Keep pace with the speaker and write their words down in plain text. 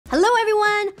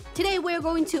are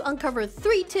going to uncover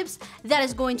 3 tips that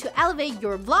is going to elevate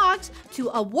your vlogs to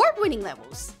award-winning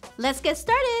levels. Let's get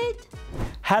started!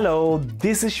 Hello,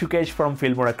 this is Shukesh from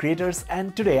Filmora Creators,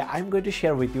 and today I'm going to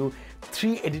share with you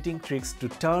 3 editing tricks to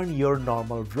turn your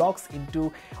normal vlogs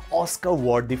into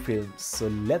Oscar-worthy films. So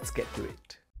let's get to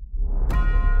it.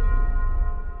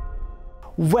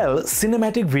 Well,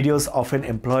 cinematic videos often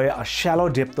employ a shallow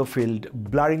depth of field,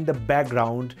 blurring the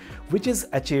background, which is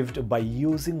achieved by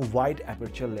using wide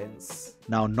aperture lens.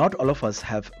 Now, not all of us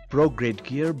have pro-grade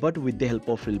gear, but with the help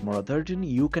of Filmora 13,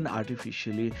 you can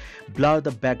artificially blur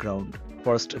the background.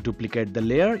 First, duplicate the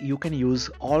layer. You can use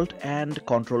Alt and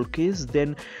Control keys,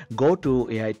 then go to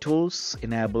AI Tools,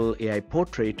 enable AI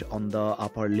Portrait on the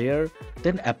upper layer,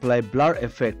 then apply blur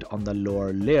effect on the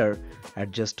lower layer.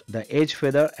 Adjust the edge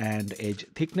feather and edge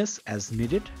thickness as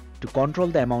needed. To control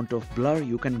the amount of blur,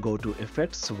 you can go to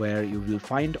Effects, where you will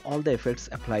find all the effects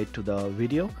applied to the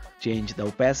video. Change the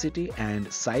opacity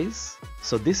and size.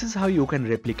 So this is how you can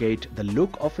replicate the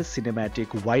look of a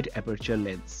cinematic wide aperture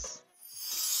lens.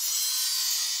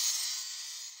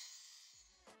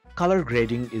 Color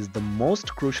grading is the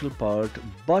most crucial part,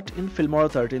 but in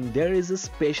Filmora 13 there is a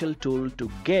special tool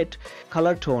to get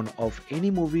color tone of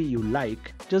any movie you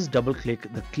like. Just double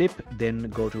click the clip, then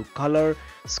go to color,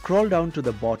 scroll down to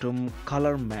the bottom,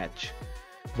 color match.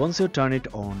 Once you turn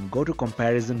it on, go to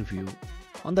comparison view.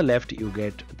 On the left you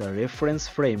get the reference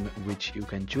frame, which you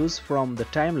can choose from the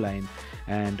timeline,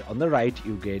 and on the right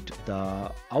you get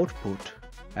the output.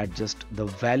 Adjust the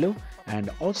value, and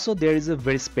also there is a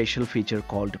very special feature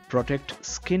called protect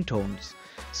skin tones,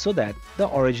 so that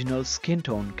the original skin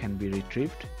tone can be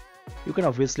retrieved. You can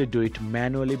obviously do it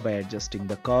manually by adjusting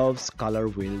the curves, color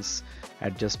wheels,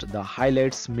 adjust the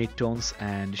highlights, midtones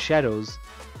and shadows.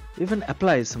 Even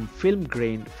apply some film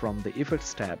grain from the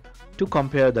effects tab. To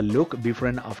compare the look before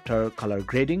and after color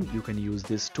grading, you can use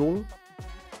this tool.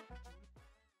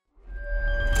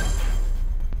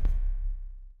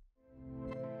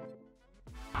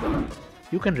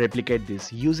 You can replicate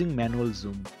this using manual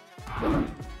zoom.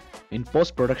 In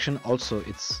post-production also,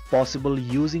 it's possible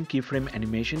using keyframe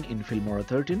animation in Filmora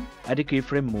 13. Add a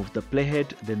keyframe, move the playhead,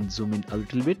 then zoom in a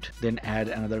little bit, then add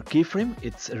another keyframe.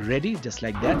 It's ready just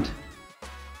like that.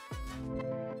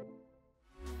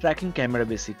 Tracking camera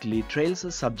basically trails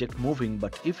a subject moving,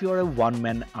 but if you are a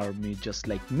one-man army just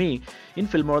like me, in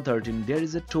Filmora 13 there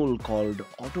is a tool called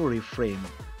Auto Reframe,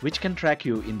 which can track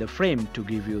you in the frame to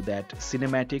give you that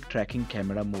cinematic tracking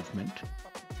camera movement.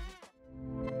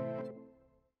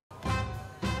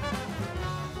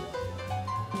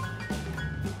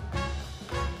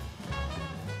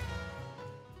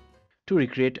 To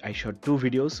recreate, I shot 2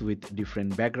 videos with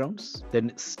different backgrounds,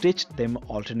 then stitched them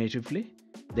alternatively.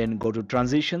 Then go to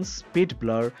transitions, speed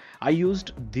blur. I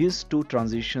used these 2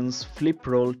 transitions, flip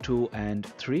roll 2 and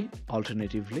 3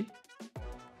 alternatively.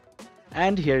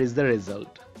 And here is the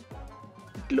result.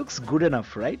 It looks good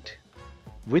enough, right?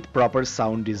 With proper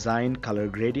sound design, color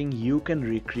grading, you can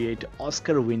recreate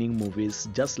Oscar-winning movies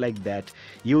just like that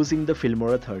using the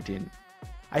Filmora 13.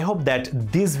 I hope that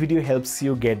this video helps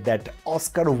you get that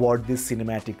Oscar-worthy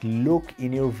cinematic look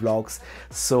in your vlogs.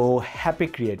 So happy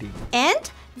creating.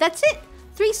 And that's it!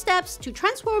 3 steps to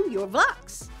transform your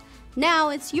vlogs. Now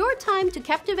it's your time to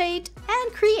captivate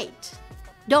and create.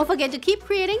 Don't forget to keep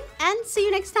creating, and see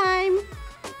you next time!